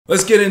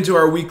Let's get into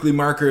our weekly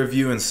market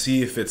review and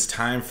see if it's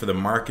time for the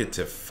market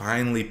to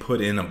finally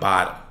put in a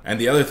bottom. And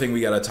the other thing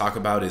we got to talk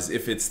about is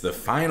if it's the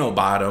final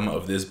bottom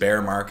of this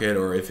bear market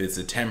or if it's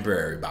a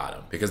temporary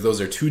bottom, because those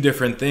are two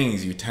different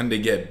things. You tend to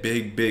get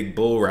big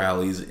bull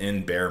rallies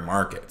in bear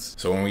markets.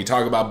 So when we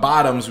talk about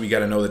bottoms, we got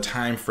to know the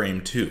time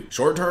frame too.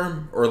 Short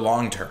term or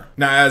long term.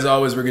 Now, as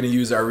always, we're going to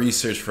use our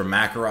research from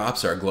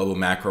MacroOps, our global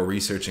macro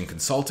research and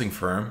consulting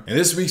firm. And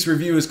this week's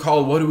review is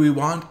called What Do We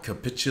Want?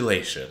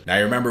 Capitulation. Now,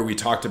 you remember we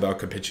talked about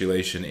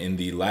capitulation in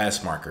the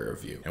last market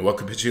review. And what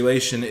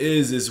capitulation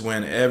is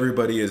when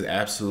everybody is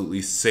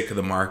absolutely sick of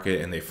the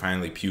market and they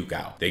finally puke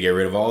out. They get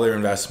rid of all their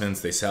investments,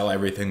 they sell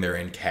everything, they're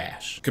in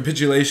cash.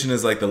 Capitulation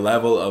is like the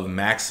level of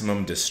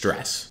maximum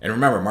distress. And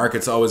remember,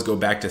 markets always go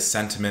back to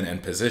sentiment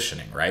and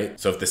positioning, right?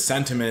 So if the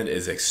sentiment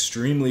is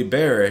extremely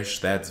bearish,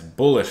 that's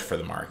bullish for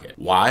the market.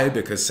 Why?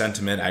 Because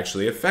sentiment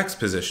actually affects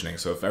positioning.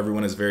 So if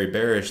everyone is very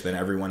bearish, then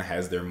everyone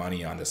has their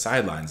money on the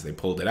sidelines. They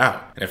pulled it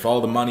out. And if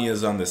all the money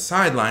is on the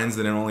sidelines,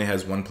 then it only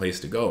has one place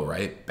to go,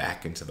 right?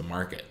 Back into the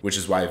market. Which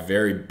is why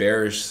very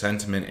bearish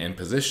sentiment and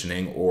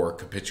positioning, or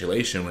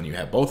capitulation when you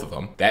have both of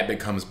them, that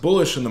becomes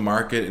bullish in the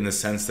market in the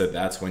sense that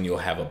that's when you'll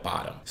have a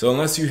bottom. So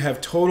unless you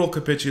have total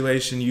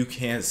capitulation, you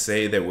can't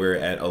say that we're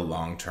at a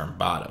long-term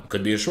bottom.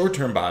 Could be a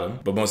short-term bottom,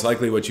 but most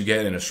likely what you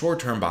get in a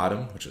short-term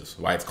bottom, which is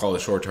why it's called a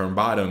short-term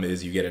bottom,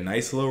 is you get a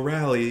nice little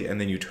rally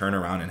and then you turn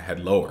around and head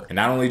lower. And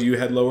not only do you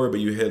head lower, but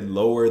you head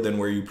lower than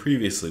where you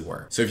previously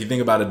were. So if you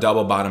think about a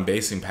double bottom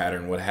basing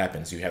pattern, what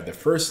happens? You have the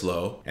first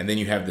low and then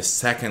you have the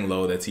second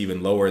low that's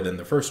even lower than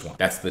the first one.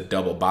 That's the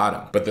double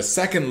bottom. But the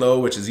second low,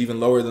 which is even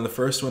lower than the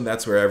first one,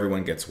 that's where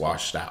everyone gets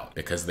washed out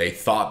because they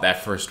thought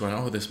that first one,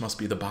 oh, this must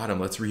be the bottom,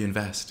 let's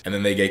reinvest. And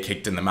then they get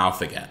kicked in the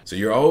mouth again. So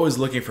you're always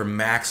looking for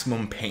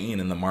maximum pain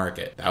in the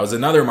market. That was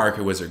another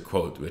Market Wizard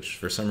quote, which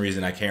for some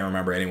reason I can't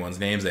remember anyone's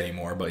names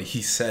anymore, but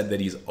he said that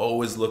he's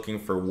always looking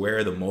for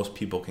where the most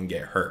people can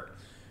get hurt.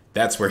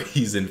 That's where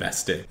he's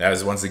investing. That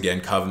was once again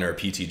Covenor,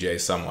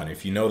 PTJ, someone.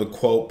 If you know the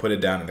quote, put it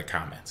down in the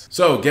comments.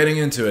 So getting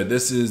into it,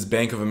 this is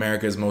Bank of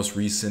America's most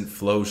recent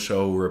Flow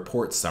Show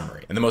report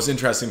summary. And the most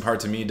interesting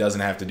part to me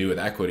doesn't have to do with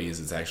equities,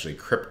 it's actually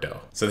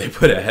crypto. So they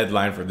put a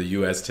headline for the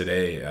US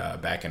Today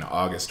back in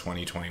August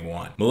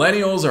 2021.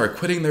 Millennials are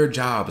quitting their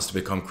jobs to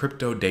become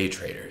crypto day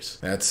traders.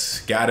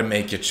 That's gotta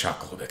make you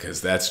chuckle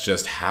because that's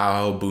just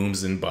how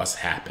booms and busts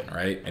happen,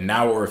 right? And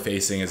now what we're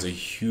facing is a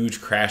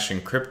huge crash in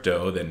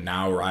crypto that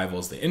now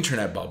rivals the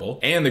internet bubble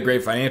and the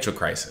great financial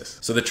crisis.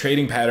 So the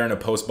trading pattern of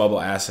post-bubble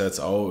assets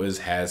always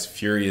has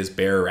furious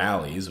bear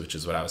rallies, which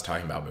is what I was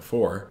talking about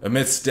before,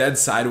 amidst dead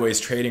sideways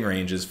trading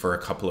ranges for a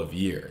couple of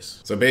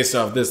years. So based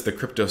off this, the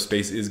crypto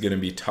space is going to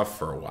be tough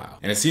for a while.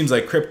 And it seems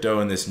like crypto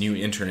in this new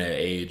internet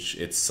age,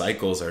 its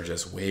cycles are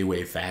just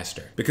way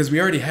faster. Because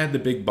we already had the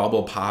big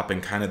bubble pop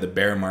and kind of the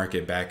bear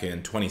market back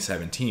in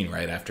 2017,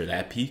 right after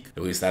that peak.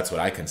 At least that's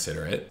what I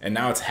consider it. And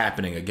now it's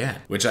happening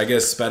again, which I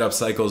guess sped up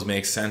cycles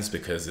makes sense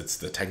because it's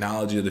the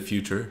technology of the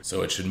future,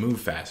 so it should move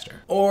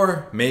faster.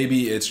 Or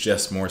maybe it's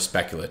just more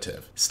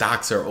speculative.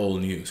 Stocks are old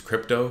news.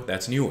 Crypto,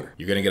 that's newer.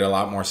 You're gonna get a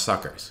lot more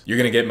suckers. You're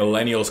gonna get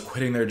millennials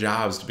quitting their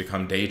jobs to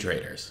become day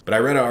traders. But I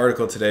read an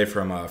article today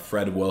from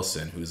Fred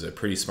Wilson, who's a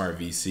pretty smart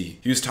VC.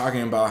 He was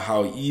talking about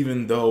how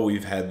even though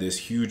we've had this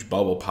huge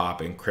bubble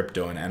pop in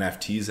crypto and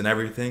NFTs and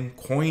everything,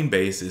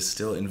 Coinbase is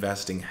still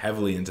investing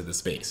heavily into the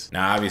space.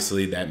 Now,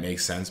 obviously that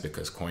makes sense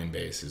because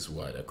Coinbase is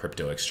what, a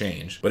crypto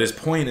exchange. But his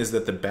point is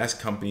that the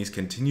best companies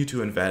continue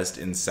to invest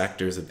in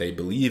sectors that they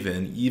believe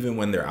in even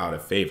when they're out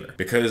of favor.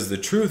 Because the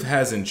truth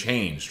hasn't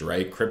changed,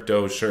 right?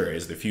 Crypto, sure,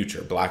 is the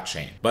future,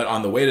 blockchain. But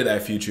on the way to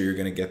that future, you're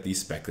gonna get these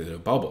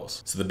speculative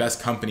bubbles. So the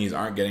best companies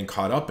aren't getting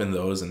caught up in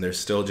those and they're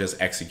still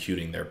just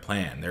executing their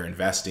plan. They're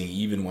investing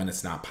even when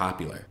it's not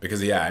popular.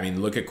 Because yeah, I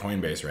mean, look at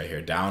Coinbase right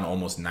here, down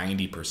almost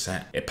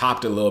 90%. It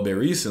popped a little bit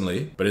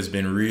recently, but it's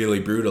been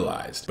really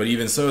brutalized. But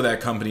even so, that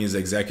company's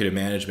executive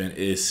management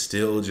is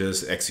still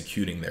just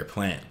executing their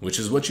plan, which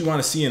is what you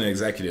wanna see in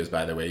executives,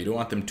 by the way. You don't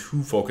want them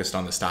too focused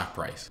on the stock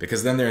price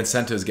because then their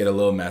incentives get a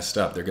little messed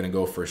up. They're going to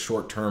go for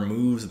short-term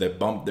moves that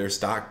bump their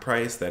stock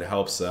price that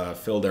helps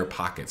fill their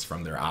pockets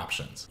from their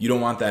options. You don't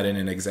want that in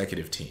an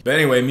executive team. But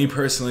anyway, me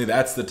personally,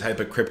 that's the type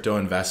of crypto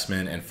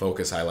investment and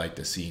focus I like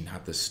to see,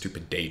 not the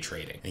stupid day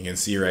trading. You can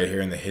see right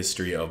here in the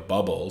history of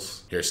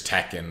bubbles, here's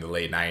tech in the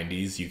late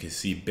 90s. You can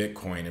see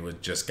Bitcoin,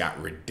 it just got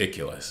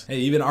ridiculous. Hey,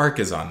 even ARK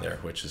is on there,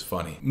 which is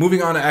funny.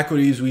 Moving on to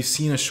equities, we've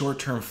seen a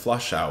short-term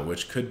flush out,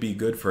 which could be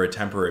good for a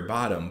temporary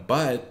bottom,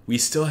 but we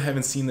still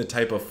haven't seen the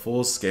type of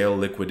full-scale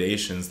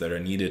liquidations that are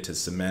needed to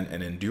cement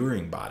an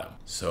enduring bottom.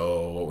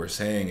 So what we're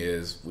saying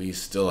is we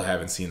still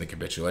haven't seen the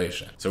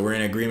capitulation. So we're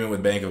in agreement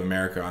with Bank of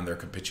America on their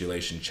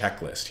capitulation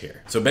checklist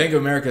here. So Bank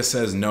of America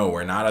says, no,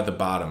 we're not at the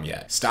bottom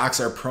yet.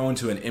 Stocks are prone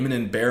to an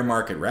imminent bear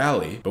market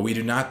rally, but we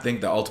do not think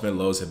the ultimate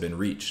lows have been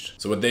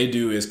reached. So what they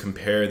do is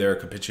compare their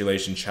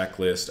capitulation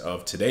checklist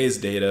of today's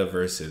data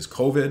versus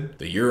COVID,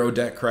 the Euro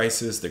debt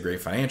crisis, the great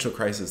financial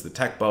crisis, the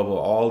tech bubble,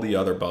 all the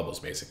other bubbles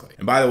basically.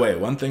 And by the way,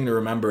 one thing to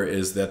remember remember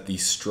is that the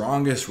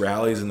strongest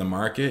rallies in the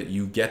market,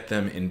 you get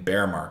them in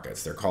bear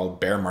markets. They're called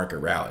bear market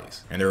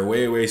rallies. And they're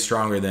way, way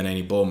stronger than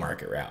any bull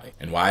market rally.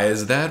 And why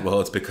is that? Well,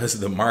 it's because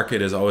the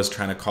market is always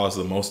trying to cause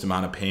the most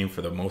amount of pain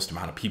for the most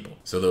amount of people.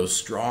 So those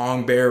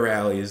strong bear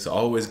rallies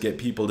always get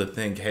people to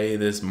think, hey,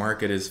 this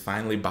market is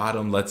finally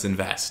bottomed, let's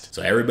invest.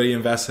 So everybody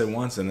invests at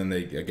once, and then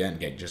they, again,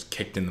 get just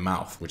kicked in the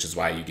mouth, which is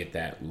why you get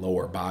that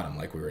lower bottom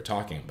like we were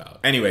talking about.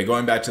 Anyway,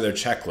 going back to their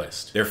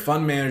checklist. Their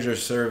fund manager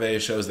survey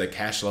shows that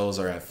cash levels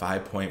are at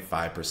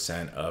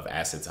 5.5% of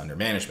assets under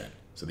management.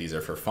 So these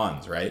are for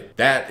funds, right?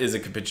 That is a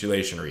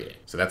capitulation reading.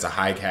 So that's a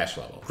high cash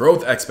level.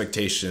 Growth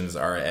expectations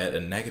are at a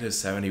negative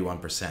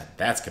 71%.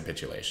 That's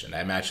capitulation.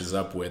 That matches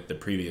up with the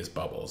previous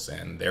bubbles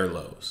and their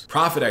lows.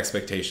 Profit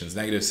expectations,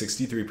 negative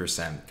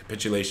 63%.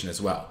 Capitulation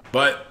as well.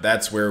 But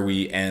that's where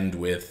we end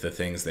with the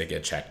things that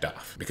get checked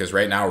off. Because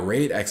right now,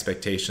 rate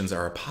expectations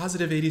are a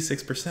positive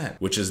 86%,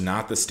 which is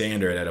not the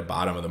standard at a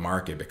bottom of the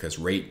market, because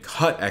rate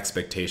cut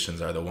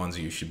expectations are the ones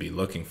you should be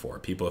looking for.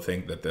 People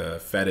think that the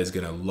Fed is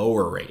going to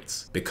lower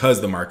rates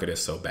because the market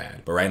is so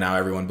bad. But right now,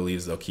 everyone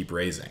believes they'll keep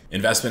raising.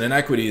 Investment in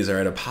equities are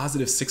at a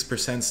positive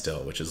 6%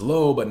 still, which is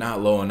low, but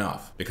not low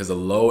enough, because a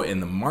low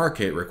in the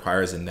market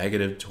requires a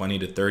negative 20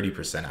 to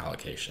 30%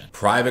 allocation.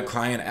 Private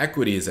client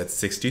equity is at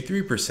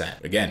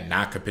 63%. Again,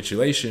 not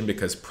capitulation,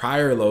 because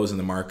prior lows in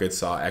the market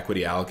saw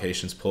equity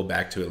allocations pull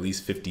back to at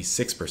least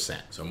 56%.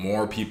 So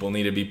more people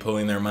need to be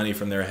pulling their money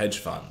from their hedge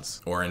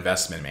funds or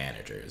investment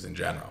managers in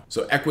general.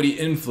 So equity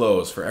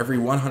inflows, for every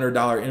 $100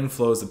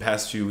 inflows the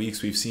past few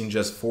weeks, we've seen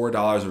just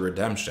 $4 of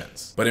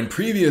redemptions. But in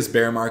previous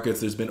bear markets,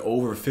 there's been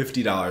over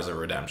 $50 of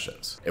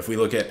redemptions. If we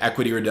look at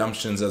equity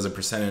redemptions as a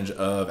percentage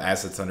of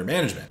assets under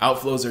management,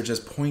 outflows are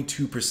just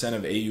 0.2%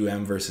 of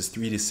AUM versus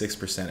 3 to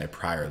 6% at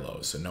prior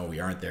lows. So no, we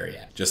aren't there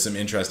yet. Just some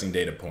interesting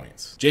data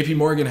points. JP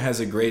Morgan has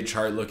a great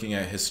chart looking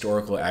at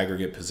historical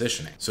aggregate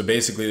positioning. So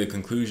basically the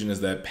conclusion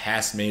is that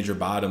past major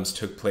bottoms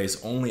took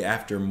place only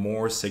after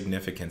more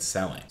significant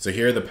selling. So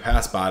here are the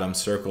past bottoms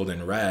circled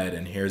in red,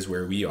 and here's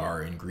where we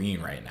are in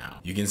green right now.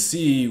 You can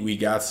see we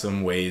got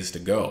some ways to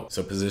go.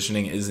 So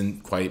positioning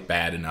isn't quite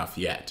bad enough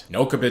yet.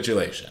 No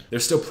capitulation.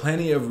 There's still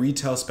plenty of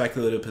retail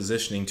speculative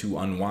positioning to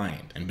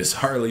unwind. And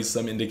bizarrely,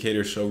 some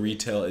indicators show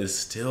retail is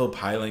still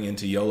piling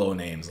into YOLO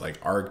names like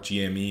ARK,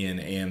 GME, and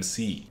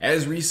AMC.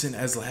 As recent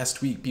as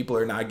last week, people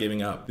are not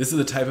giving up. This is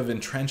the type of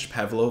entrenched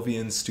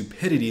Pavlovian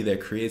stupidity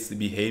that creates the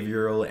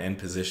behavioral and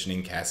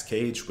positioning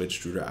cascade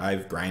which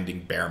drive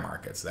grinding bear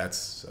markets.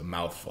 That's a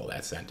mouthful,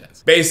 that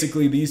sentence.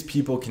 Basically, these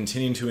people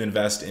continue to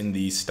invest in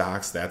these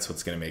stocks. That's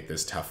what's going to make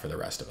this tough for the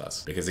rest of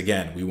us. Because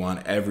again, we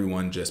want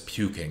everyone just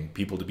puking,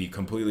 people to be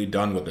completely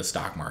done with the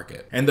stock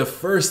market. And the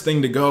first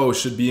thing to go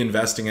should be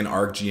investing in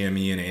ARK,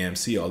 GME, and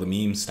AMC, all the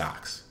meme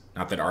stocks.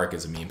 Not that ARK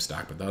is a meme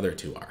stock, but the other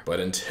two are. But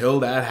until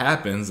that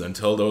happens,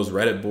 until those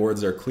Reddit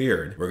boards are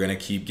cleared, we're going to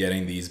keep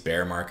getting these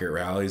bear market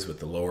rallies with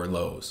the lower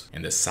lows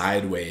and the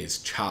sideways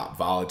chop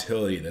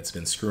volatility that's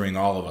been screwing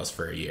all of us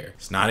for a year.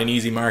 It's not an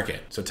easy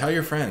market. So tell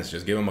your friends,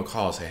 just give them a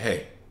call, say,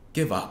 hey,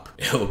 give up.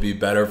 It'll be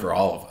better for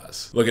all of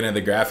us. Looking at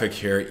the graphic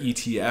here,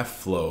 ETF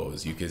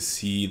flows, you can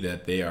see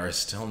that they are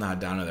still not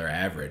down to their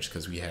average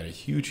because we had a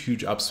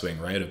huge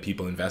upswing, right, of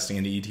people investing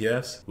into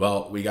ETFs.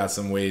 Well, we got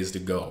some ways to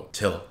go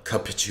till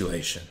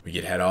capitulation. We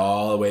could head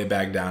all the way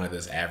back down to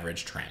this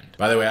average trend.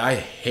 By the way, I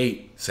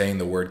hate saying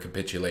the word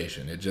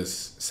capitulation. It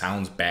just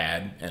sounds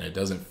bad and it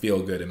doesn't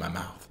feel good in my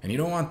mouth. And you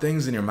don't want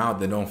things in your mouth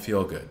that don't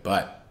feel good,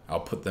 but I'll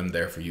put them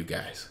there for you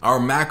guys. Our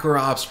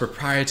MacroOps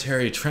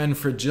proprietary trend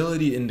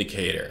fragility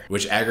indicator,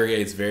 which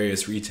aggregates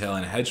various retail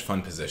and hedge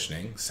fund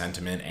positioning,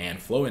 sentiment, and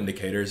flow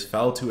indicators,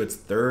 fell to its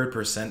 3rd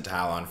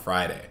percentile on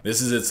Friday. This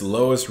is its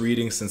lowest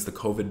reading since the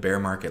COVID bear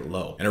market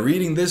low. And a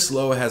reading this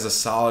low has a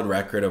solid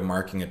record of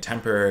marking a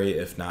temporary,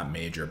 if not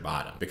major,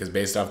 bottom. Because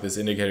based off this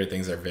indicator,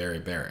 things are very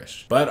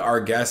bearish. But our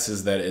guess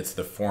is that it's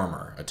the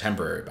former, a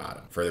temporary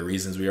bottom, for the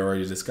reasons we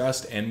already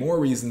discussed and more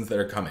reasons that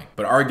are coming.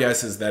 But our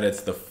guess is that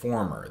it's the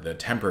former, the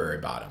temporary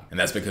bottom. And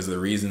that's because of the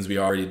reasons we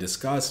already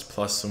discussed,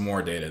 plus some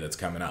more data that's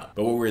coming up.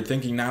 But what we're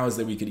thinking now is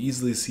that we could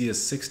easily see a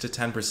 6 to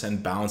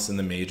 10% bounce in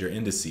the major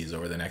indices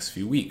over the next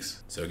few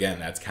weeks. So again,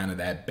 that's kind of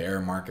that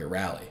bear market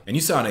rally. And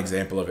you saw an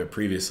example of it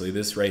previously.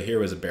 This right here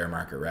was a bear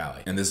market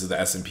rally. And this is the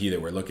S&P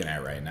that we're looking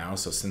at right now.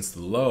 So since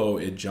the low,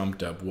 it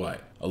jumped up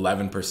what?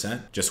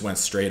 11%, just went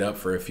straight up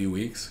for a few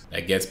weeks.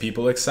 That gets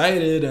people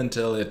excited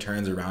until it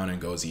turns around and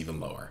goes even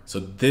lower.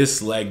 So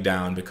this leg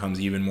down becomes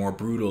even more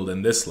brutal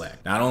than this leg.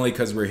 Not only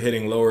because we're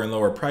hitting lower and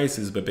lower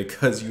prices, but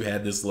because you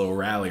had this low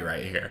rally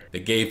right here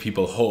that gave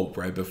people hope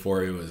right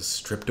before it was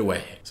stripped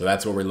away. So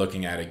that's what we're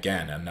looking at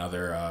again,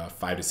 another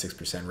 5 to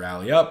 6%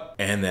 rally up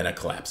and then a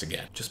collapse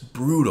again. Just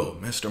brutal.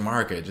 Mr.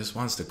 Market just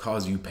wants to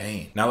cause you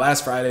pain. Now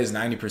last Friday's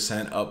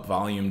 90% up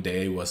volume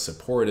day was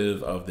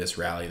supportive of this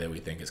rally that we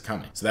think is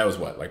coming. So that was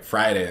what? like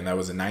Friday, and that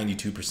was a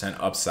 92%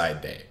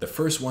 upside day. The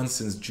first one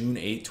since June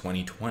 8,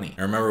 2020. And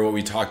remember what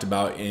we talked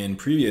about in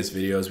previous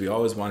videos, we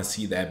always want to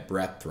see that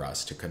breadth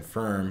thrust to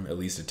confirm at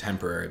least a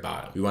temporary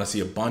bottom. We want to see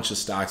a bunch of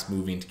stocks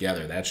moving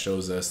together. That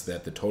shows us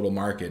that the total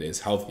market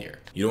is healthier.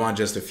 You don't want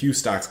just a few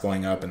stocks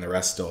going up and the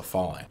rest still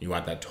falling. You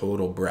want that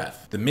total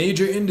breadth. The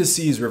major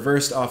indices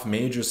reversed off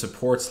major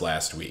supports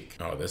last week.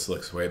 Oh, this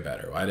looks way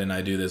better. Why didn't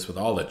I do this with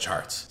all the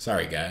charts?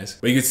 Sorry, guys.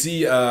 But you can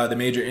see the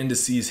major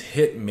indices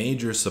hit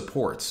major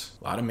supports.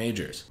 A lot of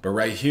majors. But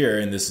right here,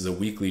 and this is a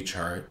weekly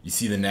chart, you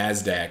see the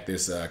NASDAQ,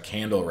 this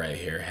candle right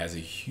here has a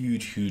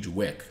huge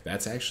wick.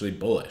 That's actually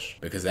bullish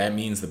because that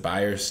means the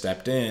buyers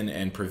stepped in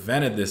and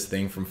prevented this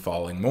thing from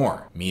falling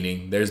more,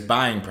 meaning there's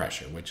buying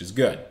pressure, which is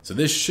good. So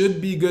this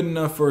should be good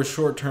enough for a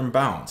short-term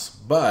bounce.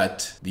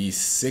 But these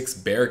 6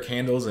 bear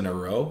candles in a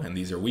row, and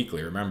these are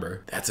weekly,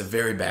 remember, that's a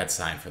very bad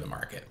sign for the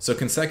market. So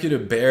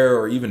consecutive bear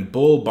or even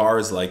bull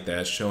bars like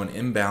that show an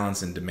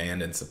imbalance in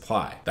demand and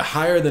supply. The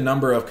higher the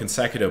number of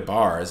consecutive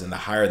bars and the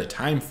higher the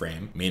time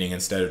frame, meaning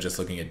instead of just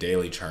looking at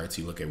daily charts,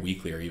 you look at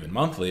weekly or even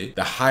monthly,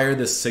 the higher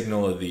the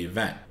signal of the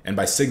event. And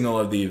by signal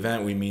of the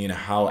event, we mean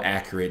how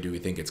accurate do we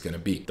think it's going to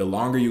be. The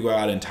longer you go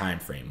out in time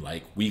frame,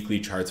 like weekly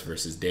charts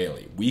versus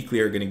daily, weekly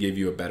are going to give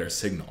you a better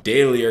signal.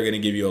 Daily are going to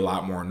give you a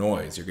lot more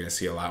noise. You're going to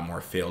see a lot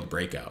more failed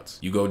breakouts.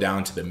 You go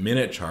down to the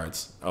minute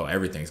charts, oh,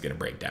 everything's going to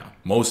break down.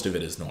 Most of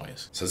it is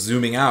noise. So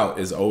zooming out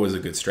is always a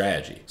good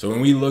strategy. So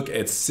when we look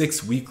at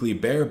 6 weekly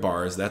bear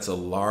bars, that's a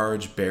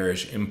large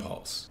bearish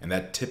impulse. And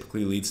that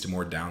typically leads to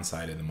more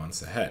downside in the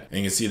months ahead. And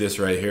you can see this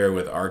right here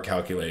with our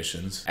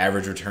calculations.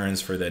 Average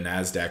returns for the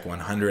NASDAQ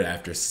 100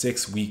 after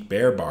 6-week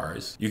bear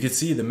bars. You can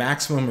see the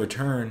maximum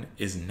return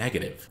is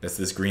negative. That's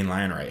this green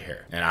line right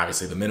here. And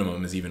obviously the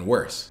minimum is even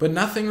worse. But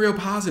nothing real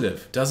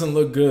positive. Doesn't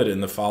look good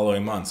in the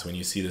following months when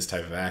you see this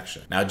type of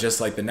action. Now,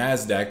 just like the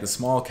NASDAQ, the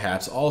small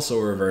caps also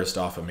reversed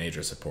off a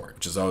major support,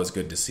 which is always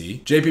good to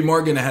see. JP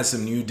Morgan has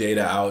some new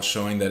data out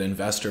showing that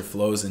investor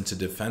flows into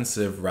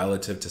defensive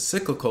relative to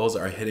cyclicals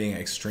are hitting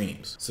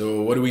extremes.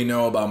 So what do we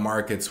know about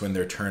markets when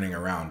they're turning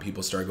around?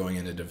 People start going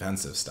into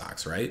defensive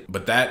stocks, right?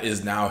 But that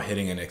is now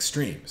hitting an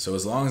extreme. So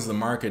as long as the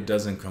market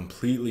doesn't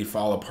completely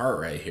fall apart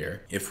right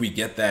here, if we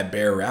get that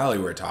bear rally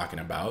we're talking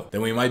about,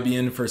 then we might be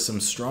in for some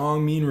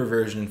strong mean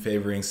reversion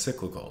favoring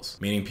cyclicals,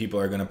 meaning people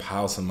are going to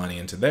pile some money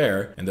into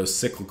there, and those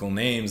cyclical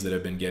names that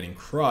have been getting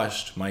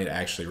crushed might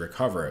actually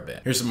recover a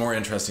bit. Here's some more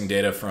interesting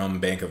data from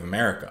Bank of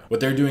America. What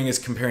they're doing is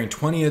comparing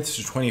 20th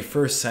to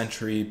 21st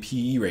century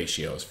PE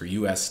ratios for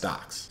US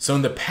stocks. So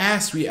in the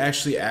past, we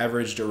actually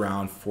averaged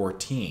around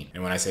 14.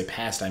 And when I say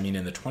past, I mean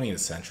in the 20th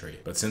century.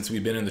 But since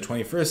we've been in the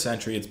 21st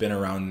century, it's been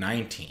around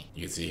 19.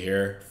 You can see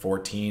here,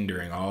 14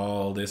 during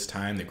all this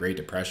time, the Great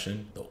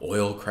Depression, the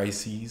oil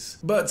crises.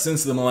 But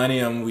since the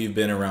millennium, we've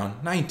been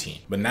around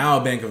 19. But now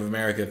Bank of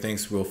America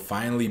thinks we'll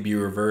finally be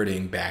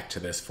reverting back to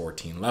this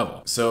 14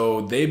 level.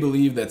 So they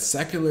believe that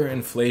secular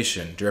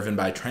inflation driven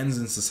by trends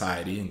in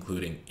society,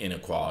 including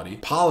inequality,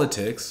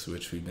 politics,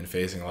 which we've been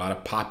facing a lot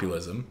of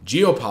populism,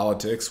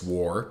 geopolitics,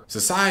 war,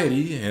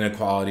 society,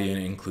 inequality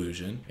and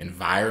inclusion,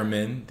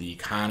 environment, the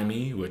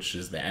economy, which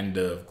is the end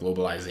of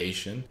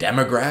globalization,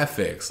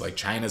 demographics, like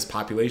China's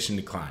population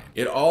decline.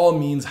 It all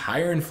means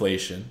higher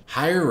inflation,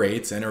 higher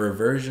rates, and a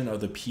reversion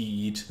of the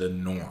PE to the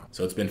norm.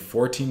 So it's been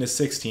 14 to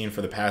 16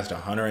 for the past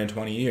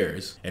 120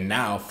 years, and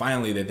now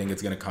finally they think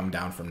it's going to come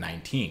down from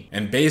 19.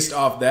 And based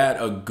off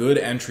that, a good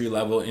entry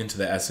level into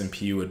the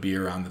S&P would be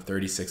around the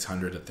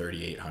 3,600 to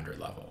 3,800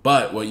 level.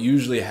 But what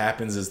usually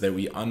happens is that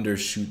we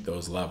undershoot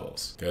those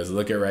levels. Because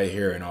look at right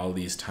here in all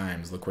these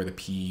times, look where the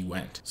PE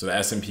went. So the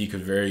S&P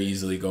could very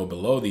easily go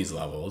below these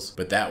levels,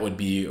 but that would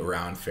be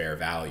around fair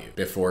value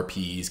before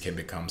PEs can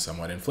become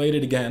somewhat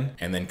inflated again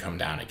and then come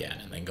down again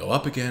and then go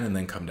up again and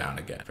then come down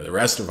again for the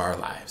rest of our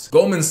lives.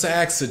 Goldman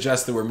Sachs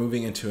suggests that we're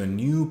moving into a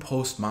new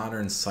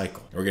postmodern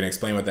cycle. We're going to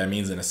explain what that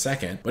means in a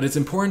second, but it's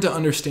important to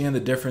understand the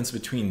difference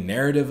between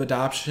narrative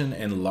adoption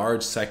and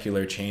large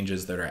secular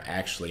changes that are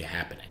actually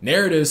happening.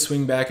 Narratives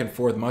swing back and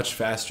forth much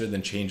faster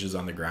than changes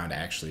on the ground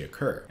actually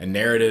occur. And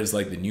narratives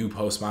like the new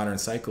postmodern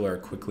cycle are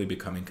quickly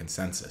becoming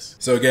consensus.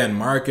 So again,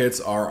 markets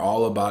are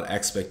all about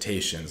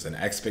expectations, and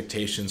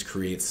expectations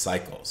create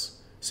cycles.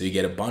 So you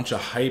get a bunch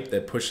of hype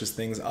that pushes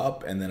things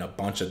up and then a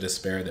bunch of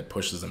despair that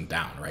pushes them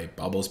down, right?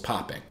 Bubbles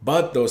popping.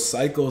 But those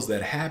cycles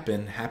that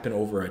happen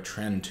over a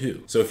trend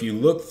too. So if you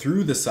look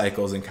through the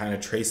cycles and kind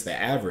of trace the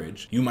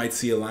average, you might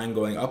see a line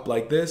going up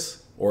like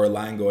this or a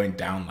line going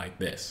down like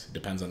this. It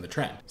depends on the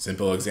trend.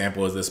 Simple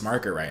example is this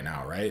market right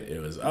now, right?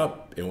 It was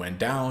up, it went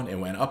down, it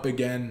went up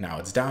again, now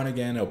it's down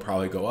again, it'll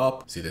probably go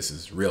up. See, this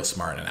is real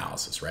smart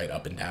analysis, right?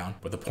 Up and down.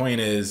 But the point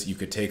is, you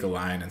could take a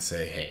line and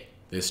say, hey,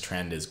 this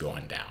trend is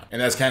going down.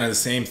 And that's kind of the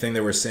same thing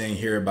that we're saying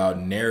here about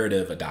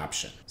narrative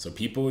adoption. So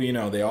people, you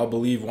know, they all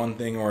believe one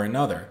thing or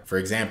another. For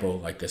example,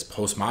 like this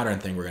postmodern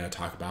thing we're going to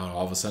talk about,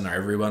 all of a sudden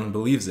everyone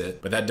believes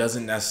it, but that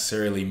doesn't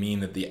necessarily mean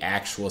that the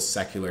actual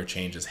secular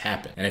changes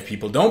happen. And if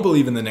people don't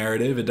believe in the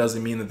narrative, it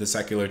doesn't mean that the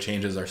secular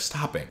changes are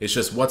stopping. It's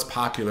just what's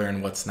popular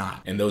and what's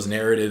not. And those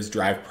narratives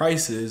drive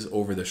prices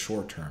over the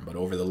short term, but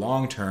over the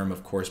long term,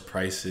 of course,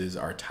 prices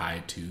are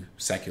tied to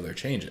secular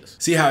changes.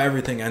 See how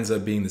everything ends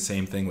up being the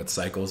same thing with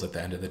cycles at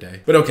the end of the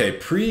day? But okay,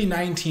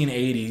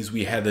 pre-1980s,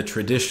 we had the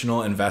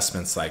traditional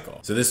investment cycle.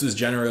 So this was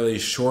generally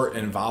short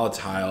and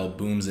volatile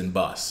booms and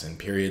busts in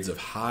periods of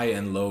high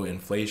and low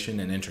inflation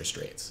and interest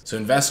rates. So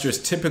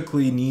investors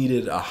typically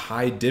needed a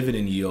high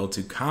dividend yield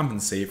to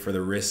compensate for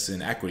the risks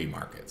in equity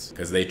markets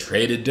because they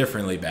traded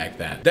differently back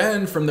then.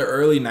 Then from the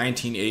early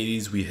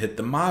 1980s, we hit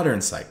the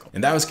modern cycle,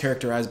 and that was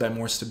characterized by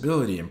more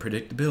stability and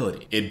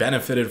predictability. It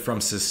benefited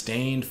from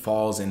sustained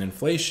falls in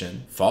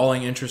inflation,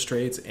 falling interest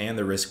rates, and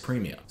the risk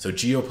premium. So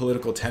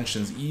geopolitical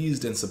tensions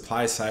eased and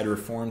supply side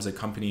reforms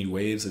accompanied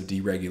waves of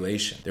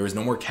deregulation. There was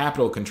no more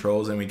capital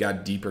controls, and we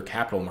got deeper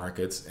capital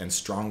markets and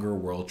stronger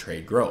world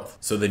trade growth.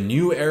 So the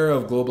new era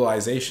of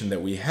globalization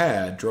that we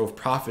had drove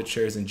profit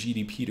shares and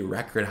GDP to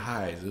record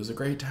highs. It was a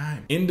great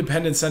time.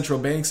 Independent central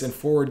banks and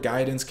forward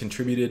guidance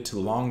contributed to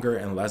longer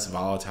and less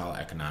volatile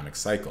economic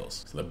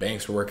cycles. So the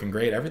banks were working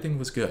great. Everything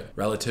was good,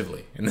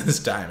 relatively, in this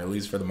time, at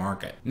least for the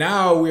market.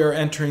 Now we are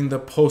entering the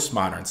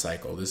postmodern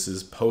cycle. This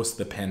is post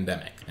the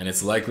pandemic, and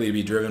it's likely to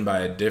be driven by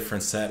a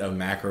different set of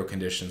macro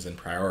conditions and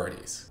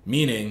priorities,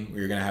 meaning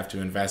we're going to have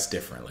to invest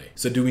differently.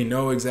 So do we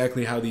know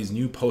exactly how these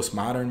new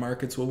postmodern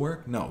markets will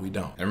work? No, we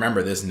don't. And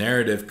remember, this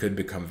narrative could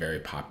become very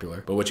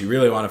popular, but what you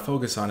really want to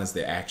focus on is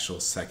the actual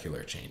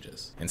secular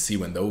changes and see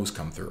when those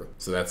come through.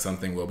 So that's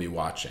something we'll be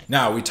watching.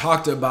 Now, we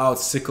talked about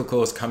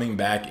cyclicals coming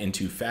back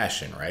into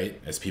fashion, right?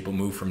 As people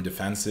move from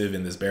defensive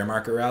in this bear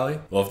market rally.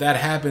 Well, if that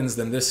happens,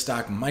 then this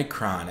stock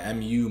Micron,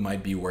 MU,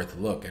 might be worth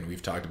a look, and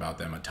we've talked about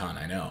them a ton,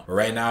 I know. But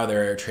right now,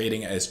 they're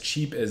trading as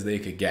cheap as they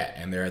could get,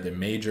 and they're at the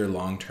major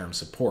long-term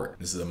support.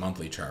 This is a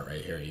monthly chart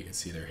right here. You can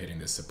see they're hitting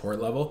this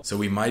support level. So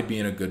we might be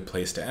in a good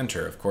place to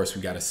enter. Of course,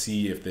 we got to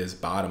see if this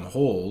bottom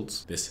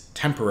holds, this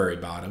temporary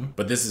bottom.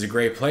 But this is a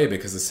great play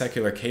because the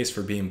secular case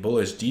for being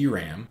bullish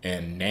DRAM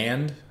and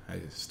NAND, I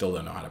still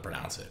don't know how to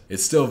pronounce it.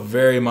 It's still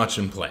very much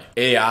in play.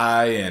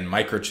 AI and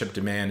microchip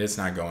demand, it's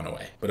not going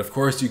away. But of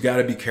course, you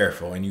gotta be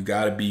careful and you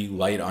gotta be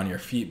light on your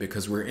feet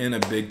because we're in a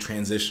big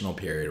transitional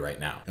period right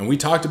now. And we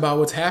talked about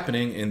what's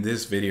happening in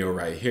this video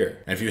right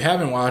here. And if you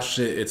haven't watched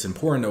it, it's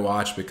important to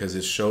watch because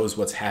it shows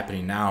what's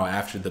happening now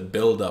after the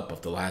buildup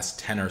of the last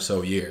 10 or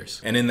so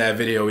years. And in that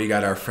video, we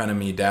got our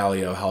frenemy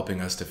Dalio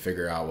helping us to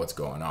figure out what's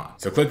going on.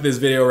 So click this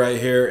video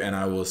right here and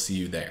I will see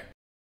you there.